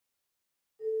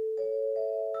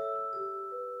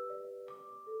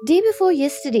Day before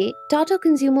yesterday, Tata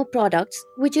Consumer Products,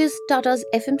 which is Tata's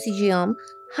FMCG arm,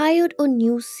 hired a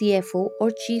new CFO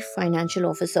or Chief Financial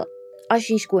Officer,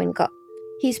 Ashish Goenka.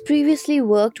 He's previously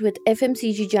worked with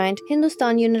FMCG giant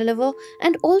Hindustan Unilever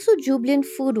and also Jubilant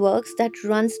Foodworks that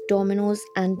runs Domino's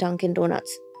and Dunkin'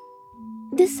 Donuts.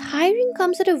 This hiring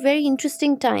comes at a very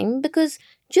interesting time because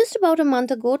just about a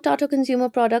month ago, Tata Consumer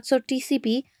Products or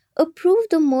TCP approved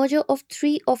the merger of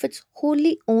three of its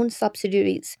wholly owned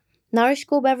subsidiaries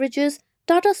Nourishco Beverages,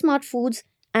 Tata Smart Foods,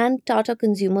 and Tata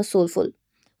Consumer Soulful,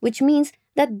 which means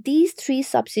that these three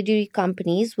subsidiary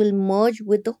companies will merge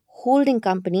with the holding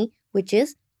company, which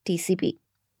is TCP.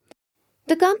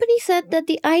 The company said that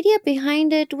the idea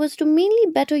behind it was to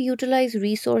mainly better utilize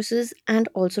resources and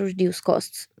also reduce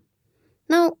costs.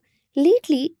 Now,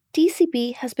 lately,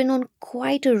 TCP has been on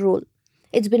quite a roll.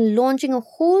 It's been launching a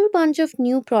whole bunch of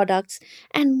new products,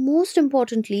 and most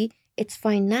importantly, its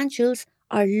financials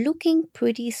are looking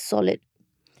pretty solid.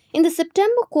 In the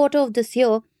September quarter of this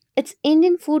year, its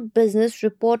Indian food business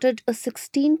reported a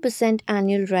 16%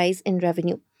 annual rise in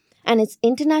revenue, and its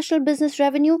international business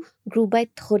revenue grew by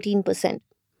 13%.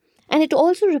 And it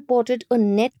also reported a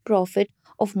net profit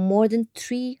of more than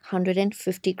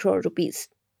 350 crore rupees.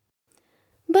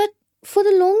 But for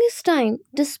the longest time,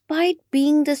 despite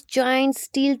being this giant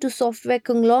steel to software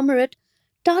conglomerate,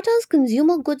 Tata's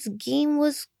consumer goods game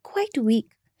was quite weak.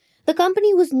 The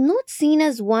company was not seen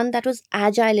as one that was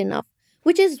agile enough,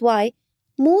 which is why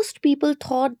most people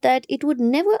thought that it would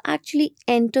never actually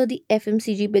enter the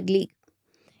FMCG big league.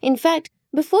 In fact,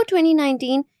 before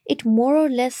 2019, it more or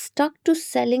less stuck to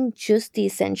selling just the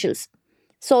essentials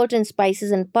salt and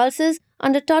spices and pulses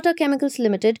under Tata Chemicals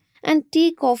Limited, and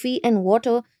tea, coffee, and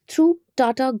water through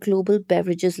Tata Global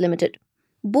Beverages Limited.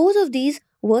 Both of these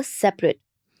were separate.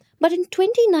 But in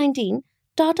 2019,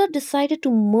 Tata decided to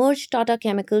merge Tata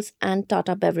Chemicals and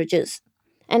Tata Beverages.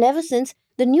 And ever since,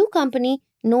 the new company,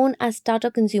 known as Tata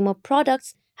Consumer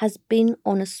Products, has been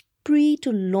on a spree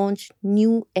to launch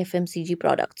new FMCG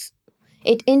products.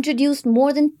 It introduced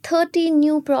more than 30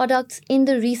 new products in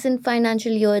the recent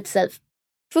financial year itself.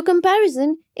 For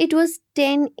comparison, it was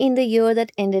 10 in the year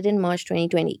that ended in March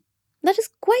 2020. That is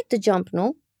quite the jump,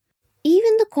 no?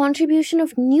 Even the contribution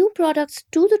of new products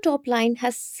to the top line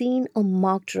has seen a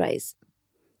marked rise.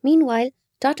 Meanwhile,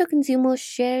 Tata Consumer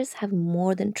shares have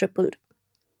more than tripled.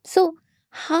 So,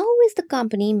 how is the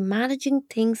company managing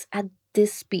things at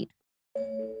this speed?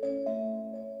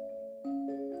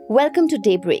 Welcome to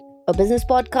Daybreak, a business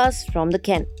podcast from the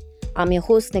Ken. I'm your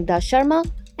host Snigdha Sharma,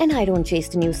 and I don't chase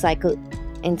the news cycle.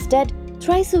 Instead,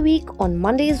 thrice a week on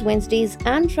Mondays, Wednesdays,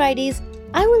 and Fridays,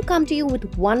 I will come to you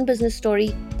with one business story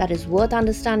that is worth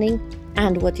understanding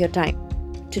and worth your time.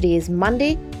 Today is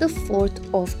Monday, the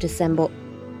 4th of December.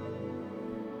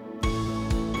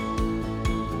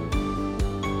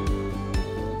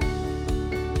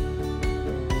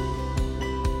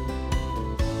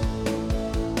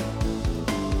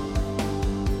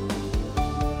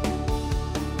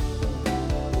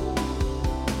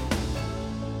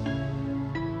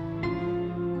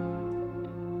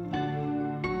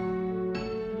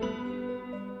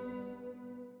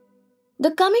 The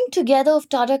coming together of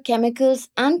Tata Chemicals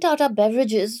and Tata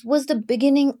Beverages was the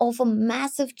beginning of a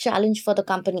massive challenge for the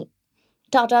company.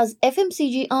 Tata's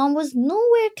FMCG arm was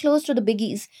nowhere close to the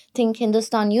biggies. Think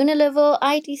Hindustan Unilever,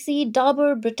 ITC,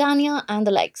 Dabur, Britannia, and the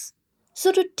likes.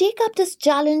 So, to take up this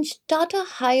challenge, Tata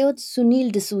hired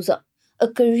Sunil D'Souza, a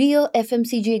career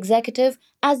FMCG executive,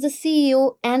 as the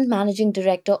CEO and managing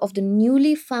director of the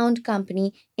newly found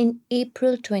company in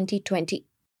April 2020.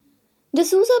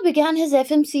 D'Souza began his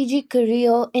FMCG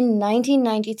career in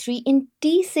 1993 in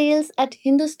tea sales at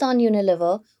Hindustan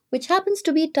Unilever, which happens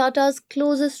to be Tata's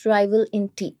closest rival in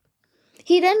tea.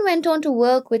 He then went on to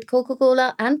work with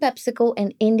Coca-Cola and PepsiCo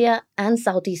in India and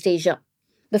Southeast Asia.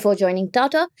 Before joining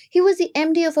Tata, he was the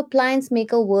MD of appliance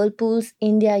maker Whirlpool's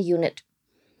India unit.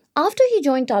 After he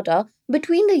joined Tata,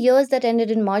 between the years that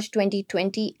ended in March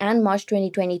 2020 and March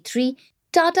 2023,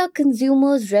 Tata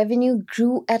Consumer's revenue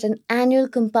grew at an annual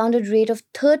compounded rate of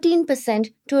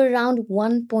 13% to around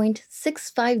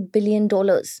 $1.65 billion,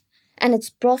 and its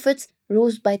profits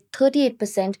rose by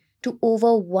 38% to over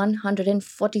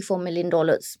 $144 million.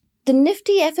 The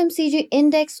Nifty FMCG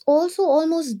index also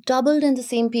almost doubled in the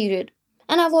same period,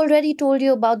 and I've already told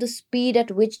you about the speed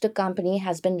at which the company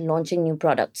has been launching new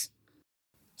products.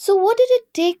 So, what did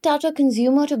it take Tata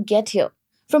Consumer to get here?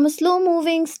 From a slow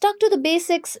moving, stuck to the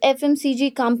basics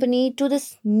FMCG company to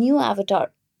this new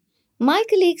avatar. My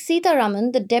colleague Sita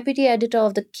Raman, the deputy editor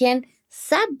of the Ken,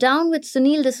 sat down with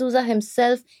Sunil D'Souza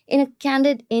himself in a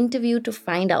candid interview to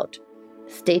find out.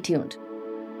 Stay tuned.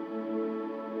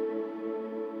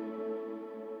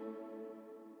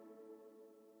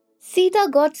 Sita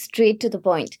got straight to the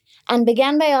point and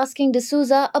began by asking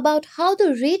D'Souza about how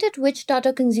the rate at which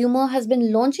Tata Consumer has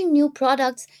been launching new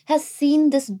products has seen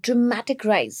this dramatic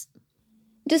rise.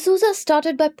 D'Souza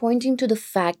started by pointing to the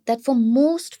fact that for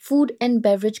most food and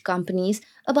beverage companies,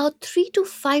 about 3 to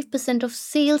 5% of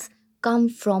sales come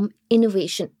from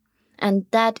innovation. And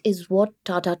that is what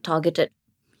Tata targeted.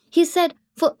 He said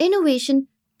for innovation,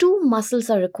 two muscles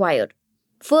are required.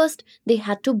 First, they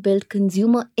had to build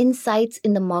consumer insights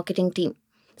in the marketing team.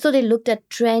 So they looked at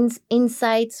trends,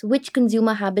 insights, which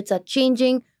consumer habits are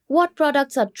changing, what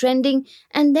products are trending,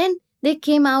 and then they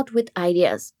came out with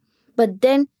ideas. But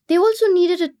then they also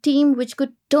needed a team which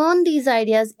could turn these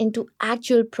ideas into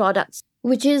actual products,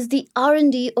 which is the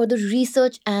R&D or the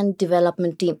research and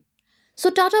development team.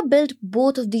 So Tata built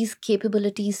both of these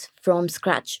capabilities from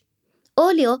scratch.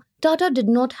 Earlier, Tata did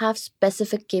not have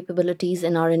specific capabilities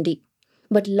in R&D,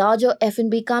 but larger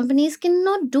F&B companies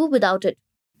cannot do without it.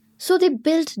 So they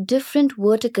built different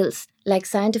verticals like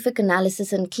scientific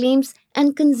analysis and claims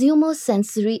and consumer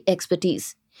sensory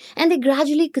expertise. And they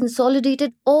gradually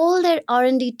consolidated all their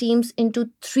R&D teams into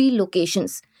three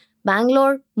locations: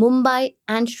 Bangalore, Mumbai,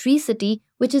 and Sri City,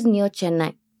 which is near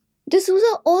Chennai.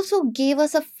 D'Souza also gave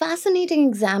us a fascinating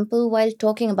example while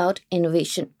talking about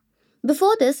innovation.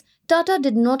 Before this, Tata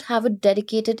did not have a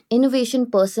dedicated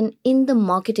innovation person in the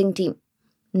marketing team.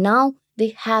 Now they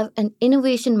have an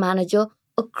innovation manager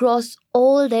across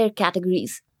all their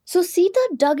categories. So Sita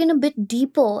dug in a bit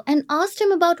deeper and asked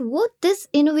him about what this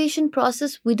innovation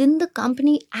process within the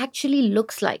company actually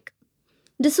looks like.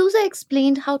 D'Souza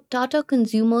explained how Tata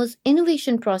Consumer's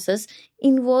innovation process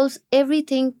involves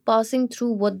everything passing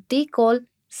through what they call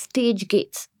stage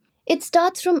gates. It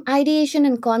starts from ideation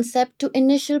and concept to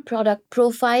initial product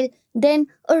profile, then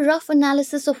a rough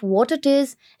analysis of what it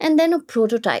is, and then a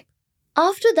prototype.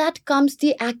 After that comes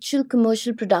the actual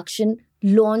commercial production,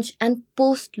 launch, and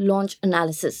post launch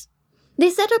analysis. They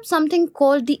set up something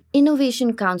called the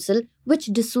Innovation Council, which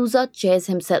D'Souza chairs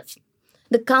himself.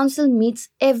 The council meets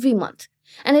every month,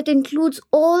 and it includes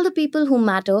all the people who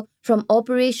matter from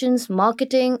operations,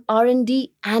 marketing,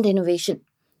 R&D, and innovation.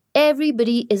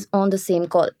 Everybody is on the same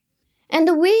call. And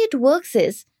the way it works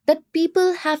is that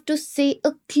people have to say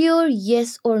a clear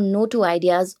yes or no to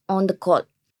ideas on the call.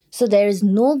 So there is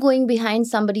no going behind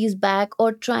somebody's back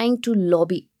or trying to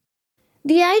lobby.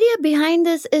 The idea behind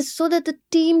this is so that the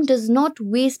team does not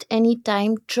waste any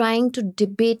time trying to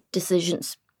debate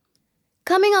decisions.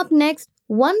 Coming up next,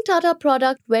 one Tata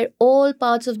product where all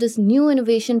parts of this new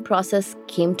innovation process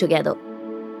came together.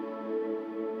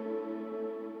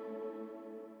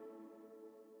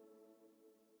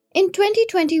 In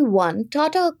 2021,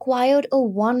 Tata acquired a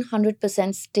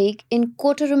 100% stake in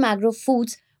Kottaram Agro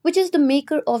Foods, which is the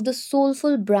maker of the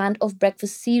Soulful brand of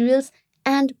breakfast cereals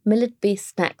and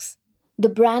millet-based snacks. The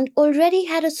brand already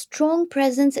had a strong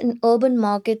presence in urban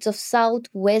markets of South,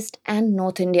 West, and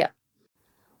North India.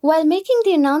 While making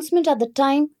the announcement at the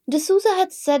time, D'Souza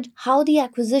had said how the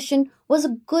acquisition was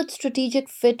a good strategic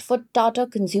fit for Tata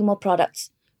Consumer Products,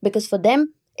 because for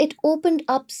them, it opened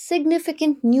up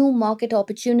significant new market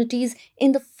opportunities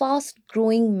in the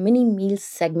fast-growing mini-meals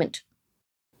segment.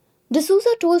 D'Souza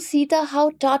told Sita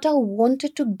how Tata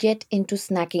wanted to get into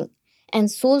snacking,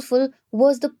 and Soulful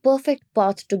was the perfect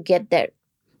path to get there.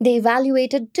 They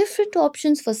evaluated different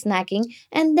options for snacking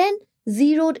and then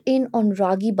zeroed in on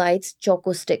Ragi Bites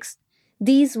Choco Sticks.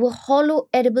 These were hollow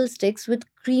edible sticks with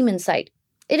cream inside.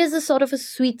 It is a sort of a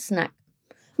sweet snack.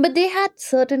 But they had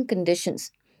certain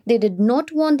conditions. They did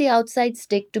not want the outside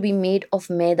stick to be made of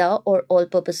maida or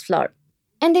all-purpose flour.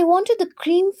 And they wanted the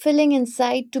cream filling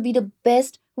inside to be the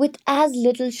best with as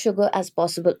little sugar as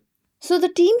possible. So the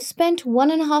team spent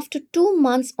 1.5 to 2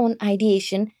 months on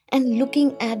ideation and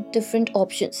looking at different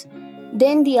options.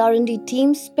 Then the R&D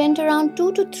team spent around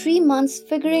 2 to 3 months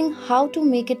figuring how to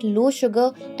make it low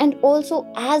sugar and also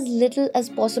as little as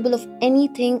possible of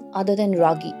anything other than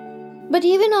ragi. But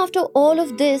even after all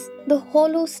of this, the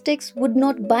hollow sticks would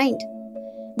not bind.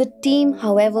 The team,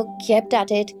 however, kept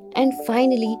at it and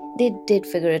finally they did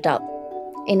figure it out.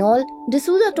 In all,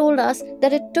 D'Souza told us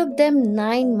that it took them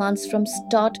 9 months from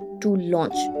start to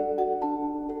launch.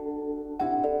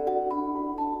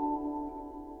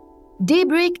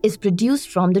 Daybreak is produced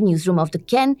from the newsroom of The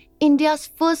Ken, India's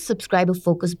first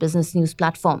subscriber-focused business news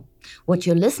platform. What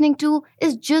you're listening to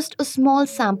is just a small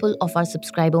sample of our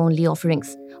subscriber-only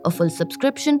offerings. A full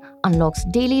subscription unlocks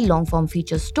daily long-form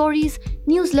feature stories,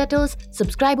 newsletters,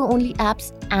 subscriber-only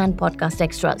apps, and podcast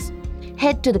extras.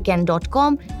 Head to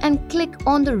theken.com and click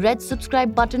on the red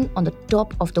subscribe button on the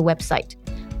top of the website.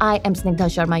 I am Snigdha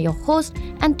Sharma, your host,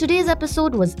 and today's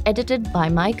episode was edited by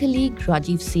my colleague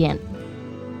Rajiv CN.